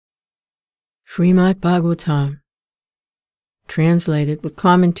Srimad Bhagavatam, translated with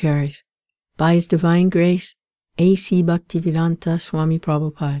commentaries by His Divine Grace, A.C. Bhaktivedanta Swami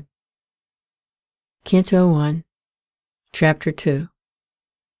Prabhupada. Canto 1, Chapter 2,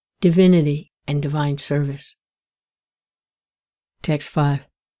 Divinity and Divine Service. Text 5.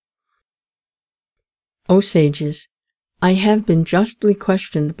 O sages, I have been justly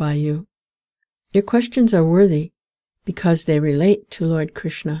questioned by you. Your questions are worthy because they relate to Lord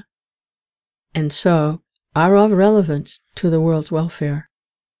Krishna, and so are of relevance to the world's welfare.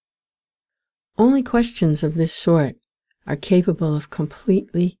 Only questions of this sort are capable of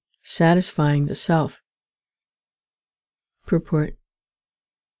completely satisfying the self. Purport.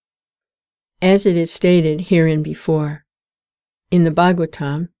 As it is stated herein before, in the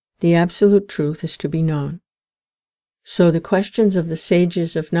Bhagavatam, the absolute truth is to be known. So the questions of the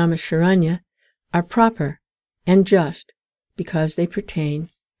sages of Naimisharanya are proper and just because they pertain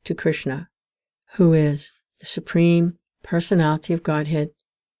to Krishna, who is the Supreme Personality of Godhead,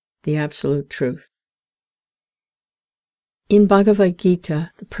 the Absolute Truth. In Bhagavad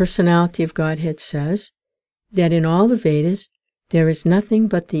Gita, the Personality of Godhead says that in all the Vedas there is nothing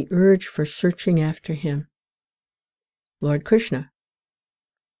but the urge for searching after Him, Lord Krishna.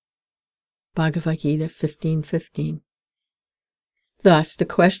 Bhagavad Gita 15:15. Thus, the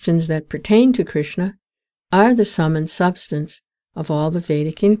questions that pertain to Krishna are the sum and substance of all the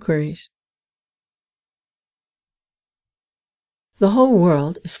Vedic inquiries. The whole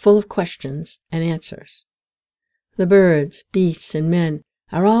world is full of questions and answers. The birds, beasts, and men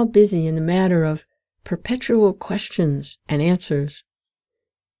are all busy in the matter of perpetual questions and answers.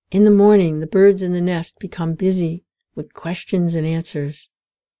 In the morning, the birds in the nest become busy with questions and answers.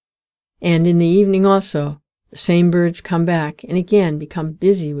 And in the evening also, the same birds come back and again become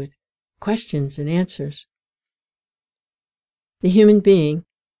busy with questions and answers. The human being,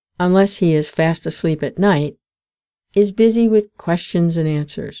 unless he is fast asleep at night, is busy with questions and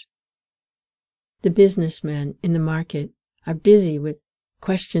answers. The businessmen in the market are busy with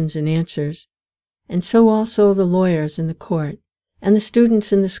questions and answers, and so also the lawyers in the court and the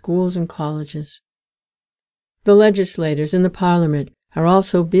students in the schools and colleges. The legislators in the parliament are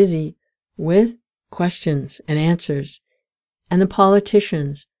also busy with questions and answers, and the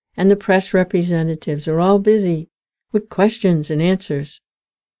politicians and the press representatives are all busy with questions and answers.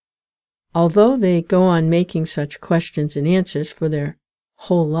 Although they go on making such questions and answers for their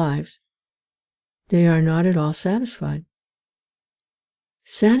whole lives, they are not at all satisfied.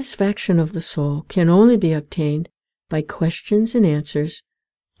 Satisfaction of the soul can only be obtained by questions and answers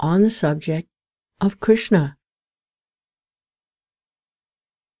on the subject of Krishna.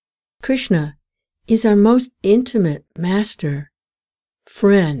 Krishna is our most intimate master,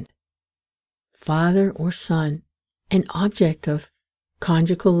 friend, father or son, and object of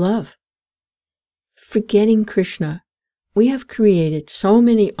conjugal love. Forgetting Krishna, we have created so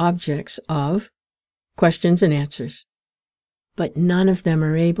many objects of questions and answers, but none of them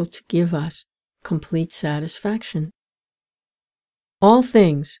are able to give us complete satisfaction. All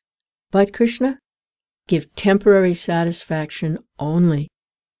things but Krishna give temporary satisfaction only.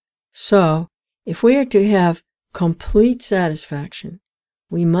 So, if we are to have complete satisfaction,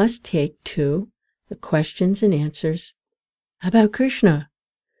 we must take to the questions and answers about Krishna.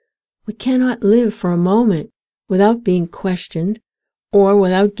 We cannot live for a moment without being questioned or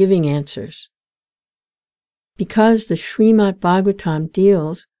without giving answers. Because the Srimad Bhagavatam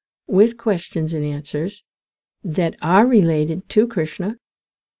deals with questions and answers that are related to Krishna,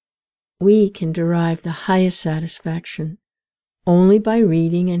 we can derive the highest satisfaction only by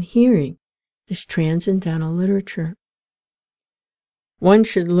reading and hearing this transcendental literature. One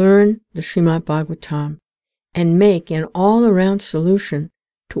should learn the Srimad Bhagavatam and make an all-around solution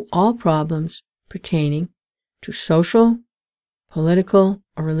to all problems pertaining to social, political,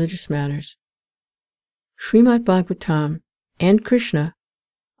 or religious matters. Srimad Bhagavatam and Krishna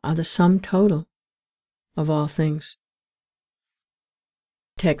are the sum total of all things.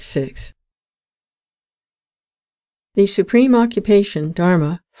 Text 6. The supreme occupation,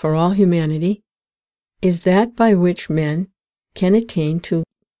 dharma, for all humanity is that by which men can attain to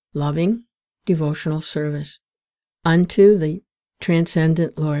loving, devotional service unto the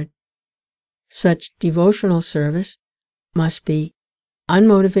transcendent Lord. Such devotional service must be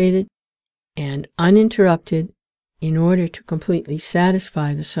unmotivated and uninterrupted in order to completely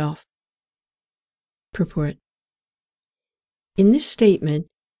satisfy the self. Purport. In this statement,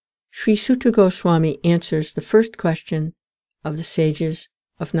 Sri Suta Goswami answers the first question of the sages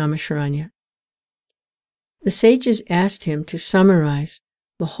of Naimisharanya. The sages asked him to summarize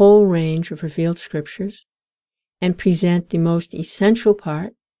the whole range of revealed scriptures and present the most essential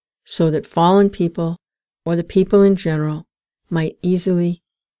part so that fallen people or the people in general might easily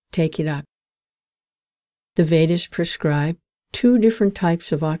take it up. The Vedas prescribe 2 different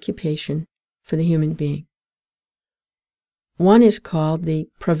types of occupation for the human being. One is called the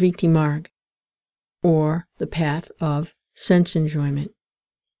pravritti marg, or the path of sense enjoyment,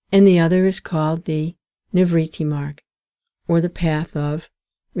 and the other is called the nivritti marg, or the path of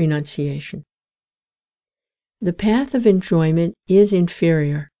renunciation. The path of enjoyment is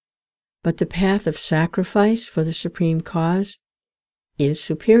inferior, but the path of sacrifice for the supreme cause is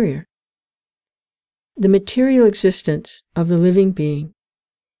superior. The material existence of the living being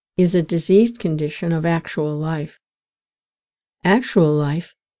is a diseased condition of actual life. Actual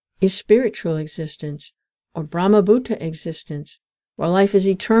life is spiritual existence, or Brahmabhuta existence, where life is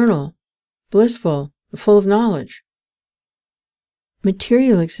eternal, blissful, and full of knowledge.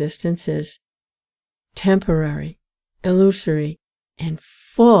 Material existence is temporary, illusory, and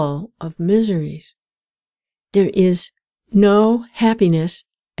full of miseries. There is no happiness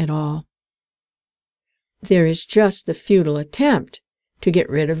at all. There is just the futile attempt to get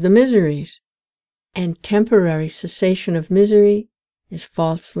rid of the miseries, and temporary cessation of misery is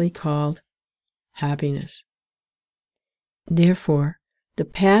falsely called happiness. Therefore, the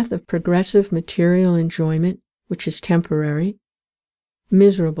path of progressive material enjoyment, which is temporary,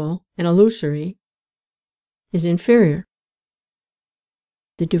 miserable, and illusory, is inferior.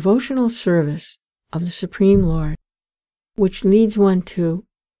 The devotional service of the Supreme Lord, which leads one to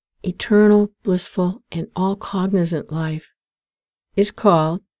eternal, blissful, and all-cognizant life, is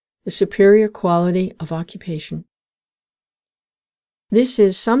called the superior quality of occupation. This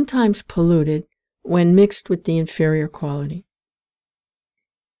is sometimes polluted when mixed with the inferior quality.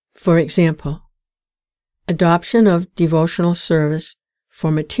 For example, adoption of devotional service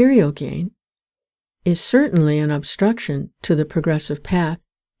for material gain is certainly an obstruction to the progressive path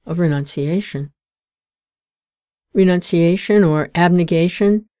of renunciation. Renunciation or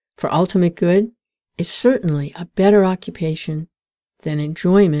abnegation for ultimate good is certainly a better occupation than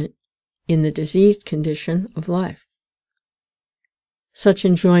enjoyment in the diseased condition of life. Such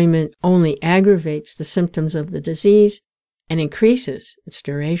enjoyment only aggravates the symptoms of the disease and increases its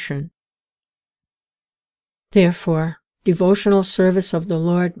duration. Therefore, devotional service of the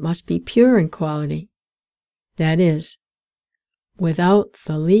Lord must be pure in quality, that is, without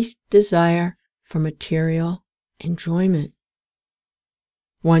the least desire for material enjoyment.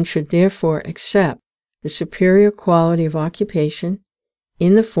 One should therefore accept the superior quality of occupation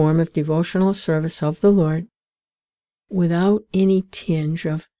in the form of devotional service of the Lord without any tinge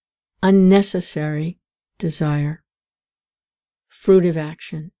of unnecessary desire, fruitive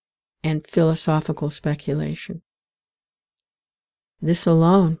action, and philosophical speculation. This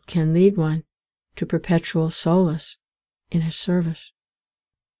alone can lead one to perpetual solace in his service.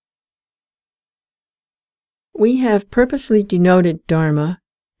 We have purposely denoted dharma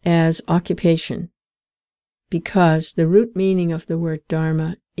as occupation because the root meaning of the word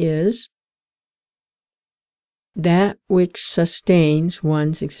dharma is that which sustains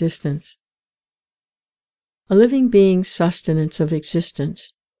one's existence. A living being's sustenance of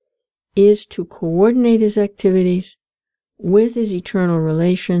existence is to coordinate his activities with his eternal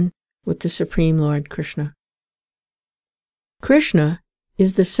relation with the Supreme Lord Krishna. Krishna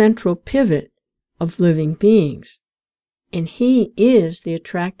is the central pivot of living beings, and he is the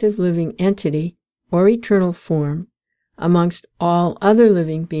attractive living entity or eternal form amongst all other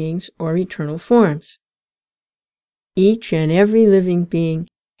living beings or eternal forms. Each and every living being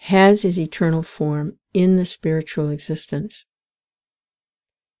has his eternal form in the spiritual existence.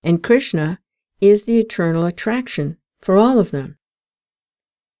 And Krishna is the eternal attraction for all of them.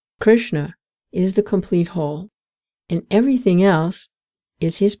 Krishna is the complete whole, and everything else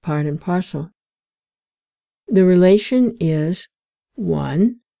is his part and parcel. The relation is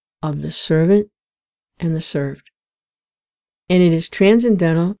one of the servant and the served, and it is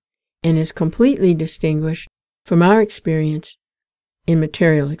transcendental and is completely distinguished from our experience in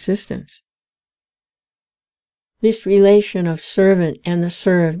material existence. This relation of servant and the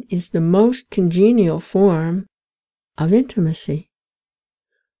served is the most congenial form of intimacy.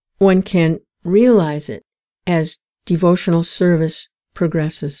 One can realize it as devotional service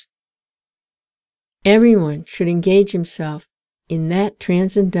progresses. Everyone should engage himself in that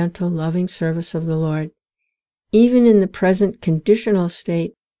transcendental loving service of the Lord, even in the present conditional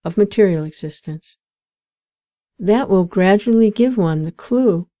state of material existence. That will gradually give one the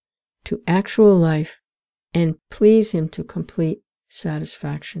clue to actual life and please him to complete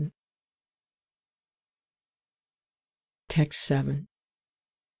satisfaction. Text 7.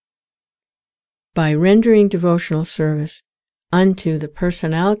 By rendering devotional service, unto the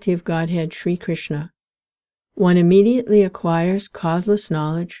Personality of Godhead, Śrī Kṛṣṇa, one immediately acquires causeless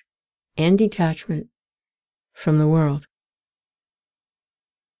knowledge and detachment from the world.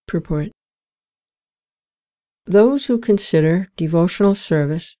 Purport. Those who consider devotional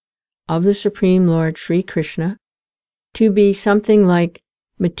service of the Supreme Lord Śrī Kṛṣṇa to be something like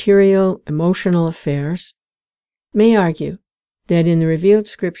material emotional affairs may argue that in the revealed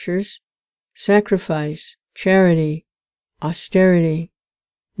scriptures, sacrifice, charity, austerity,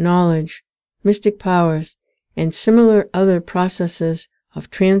 knowledge, mystic powers, and similar other processes of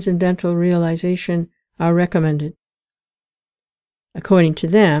transcendental realization are recommended. According to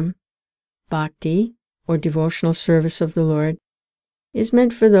them, bhakti, or devotional service of the Lord, is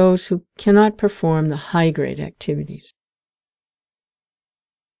meant for those who cannot perform the high-grade activities.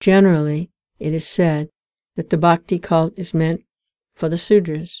 Generally, it is said that the bhakti cult is meant for the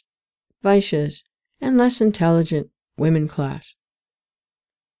Sudras, Vaishyas, and less intelligent women class.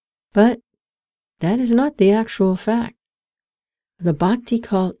 But that is not the actual fact. The bhakti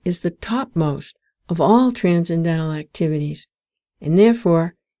cult is the topmost of all transcendental activities, and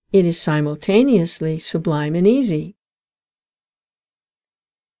therefore it is simultaneously sublime and easy.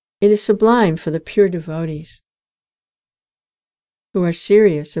 It is sublime for the pure devotees who are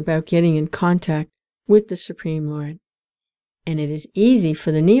serious about getting in contact with the Supreme Lord, and it is easy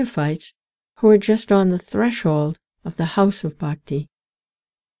for the neophytes who are just on the threshold of the house of bhakti.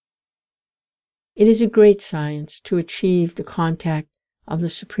 It is a great science to achieve the contact of the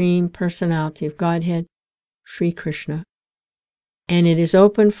Supreme Personality of Godhead, Śrī Kṛṣṇa, and it is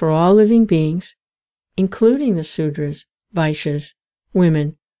open for all living beings, including the Sudras, Vaishyas,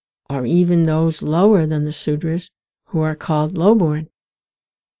 women, or even those lower than the Sudras who are called lowborn.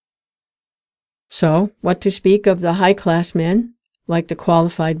 So, what to speak of the high-class men, like the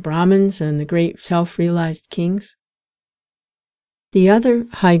qualified Brahmins and the great self-realized kings? The other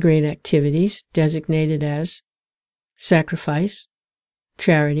high-grade activities designated as sacrifice,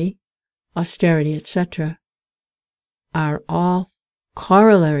 charity, austerity, etc., are all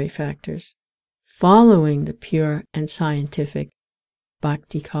corollary factors following the pure and scientific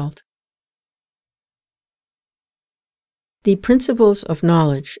bhakti cult. The principles of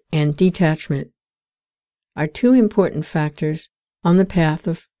knowledge and detachment are two important factors on the path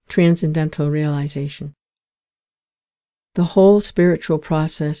of transcendental realization. The whole spiritual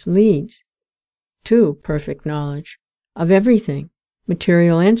process leads to perfect knowledge of everything,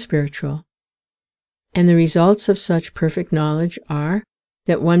 material and spiritual, and the results of such perfect knowledge are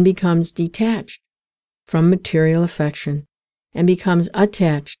that one becomes detached from material affection and becomes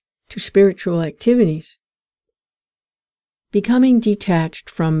attached to spiritual activities. Becoming detached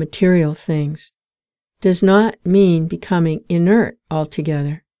from material things does not mean becoming inert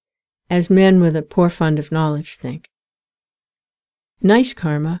altogether, as men with a poor fund of knowledge think. Nice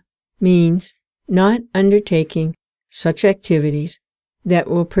karma means not undertaking such activities that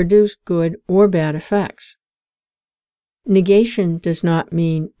will produce good or bad effects. Negation does not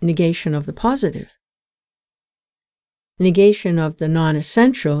mean negation of the positive. Negation of the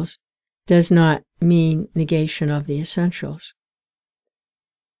non-essentials does not mean negation of the essentials.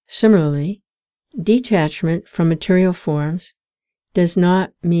 Similarly, detachment from material forms does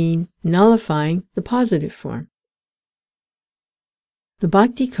not mean nullifying the positive form. The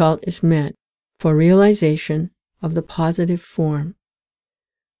bhakti cult is meant for realization of the positive form.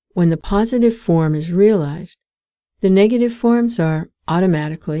 When the positive form is realized, the negative forms are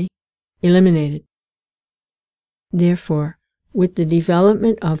automatically eliminated. Therefore, with the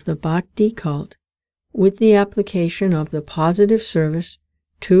development of the bhakti cult, with the application of the positive service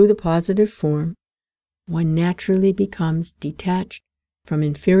to the positive form, one naturally becomes detached from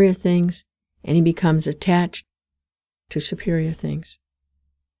inferior things and he becomes attached to superior things.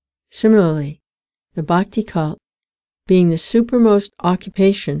 Similarly, the bhakti cult, being the supermost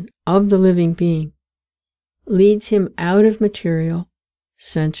occupation of the living being, leads him out of material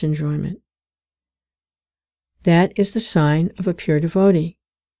sense enjoyment. That is the sign of a pure devotee.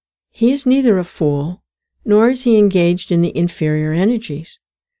 He is neither a fool, nor is he engaged in the inferior energies,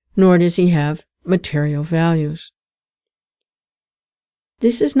 nor does he have material values.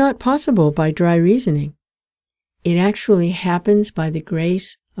 This is not possible by dry reasoning. It actually happens by the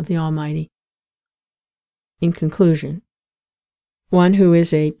grace of the Almighty. In conclusion, one who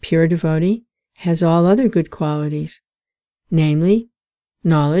is a pure devotee has all other good qualities, namely,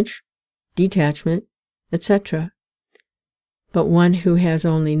 knowledge, detachment, etc. But one who has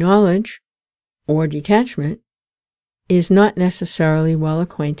only knowledge or detachment is not necessarily well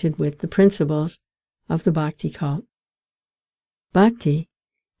acquainted with the principles of the bhakti cult. Bhakti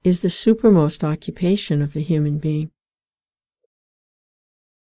is the supermost occupation of the human being.